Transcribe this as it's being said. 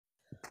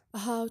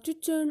How to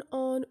turn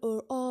on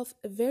or off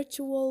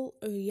virtual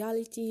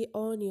reality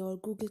on your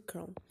Google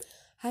Chrome.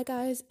 Hi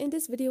guys, in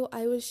this video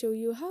I will show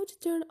you how to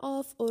turn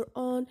off or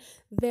on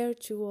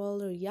virtual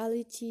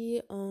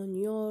reality on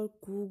your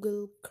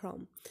Google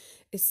Chrome.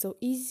 It's so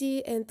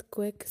easy and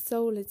quick,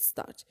 so let's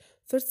start.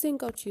 First thing,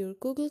 go to your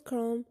Google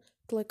Chrome,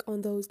 click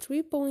on those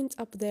 3 points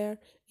up there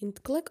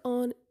and click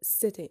on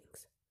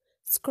settings.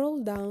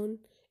 Scroll down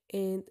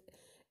and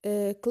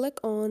click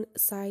on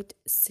site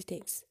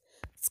settings.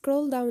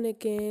 Scroll down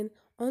again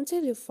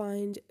until you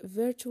find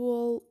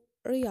virtual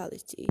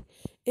reality.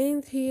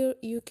 And here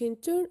you can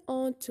turn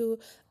on to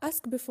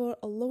ask before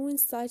allowing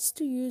sites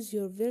to use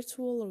your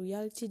virtual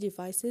reality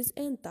devices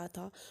and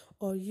data,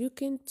 or you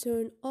can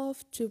turn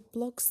off to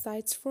block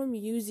sites from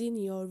using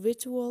your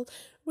virtual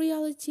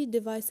reality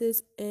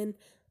devices and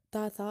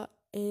data.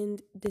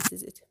 And this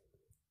is it.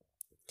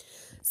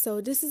 So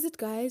this is it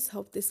guys,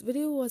 hope this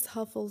video was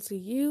helpful to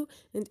you,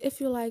 and if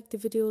you liked the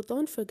video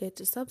don't forget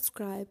to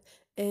subscribe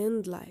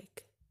and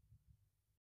like.